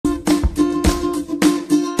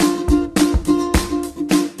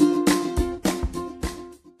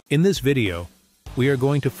In this video, we are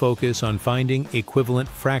going to focus on finding equivalent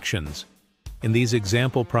fractions. In these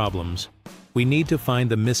example problems, we need to find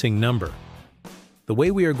the missing number. The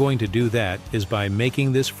way we are going to do that is by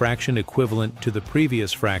making this fraction equivalent to the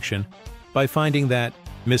previous fraction by finding that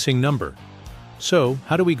missing number. So,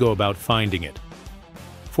 how do we go about finding it?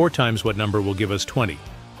 4 times what number will give us 20?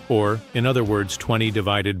 Or, in other words, 20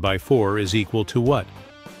 divided by 4 is equal to what?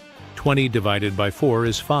 20 divided by 4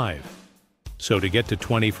 is 5. So to get to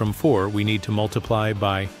 20 from 4, we need to multiply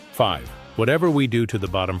by 5. Whatever we do to the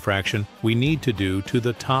bottom fraction, we need to do to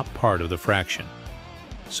the top part of the fraction.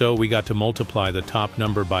 So we got to multiply the top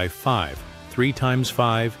number by 5. 3 times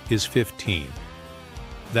 5 is 15.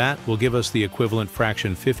 That will give us the equivalent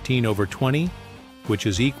fraction 15 over 20, which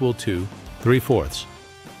is equal to 3/4.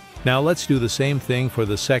 Now let's do the same thing for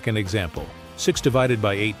the second example. 6 divided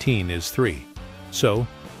by 18 is 3. So,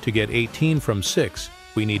 to get 18 from 6,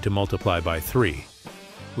 we need to multiply by 3.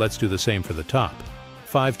 Let's do the same for the top.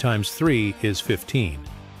 5 times 3 is 15.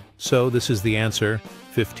 So this is the answer,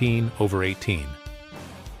 15 over 18.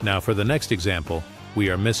 Now for the next example, we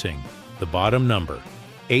are missing the bottom number.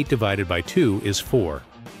 8 divided by 2 is 4.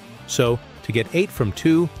 So to get 8 from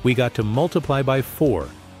 2, we got to multiply by 4,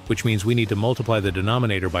 which means we need to multiply the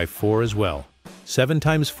denominator by 4 as well. 7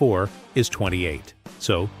 times 4 is 28.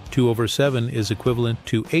 So 2 over 7 is equivalent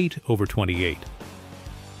to 8 over 28.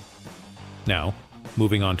 Now,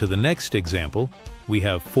 moving on to the next example, we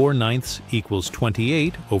have 4/9 equals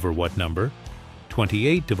 28 over what number?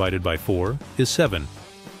 28 divided by 4 is 7.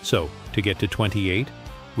 So, to get to 28,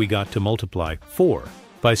 we got to multiply 4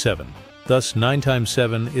 by 7. Thus, 9 times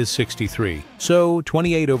 7 is 63. So,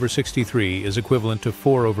 28 over 63 is equivalent to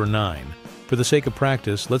 4 over 9. For the sake of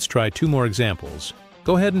practice, let's try 2 more examples.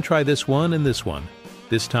 Go ahead and try this one and this one.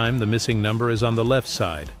 This time, the missing number is on the left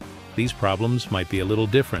side. These problems might be a little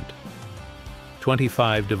different.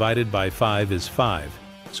 25 divided by 5 is 5,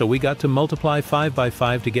 so we got to multiply 5 by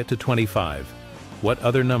 5 to get to 25. What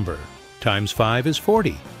other number times 5 is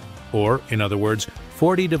 40? Or, in other words,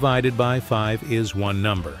 40 divided by 5 is one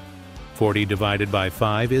number. 40 divided by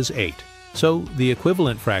 5 is 8. So the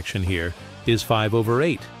equivalent fraction here is 5 over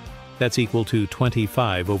 8. That's equal to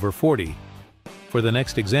 25 over 40. For the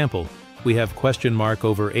next example, we have question mark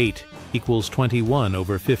over 8 equals 21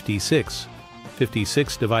 over 56.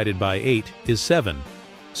 56 divided by 8 is 7.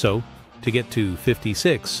 So, to get to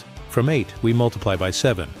 56, from 8 we multiply by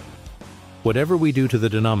 7. Whatever we do to the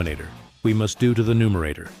denominator, we must do to the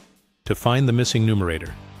numerator. To find the missing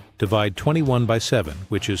numerator, divide 21 by 7,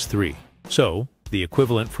 which is 3. So, the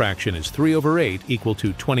equivalent fraction is 3 over 8 equal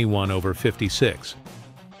to 21 over 56.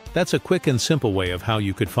 That's a quick and simple way of how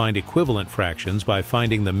you could find equivalent fractions by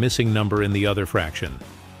finding the missing number in the other fraction.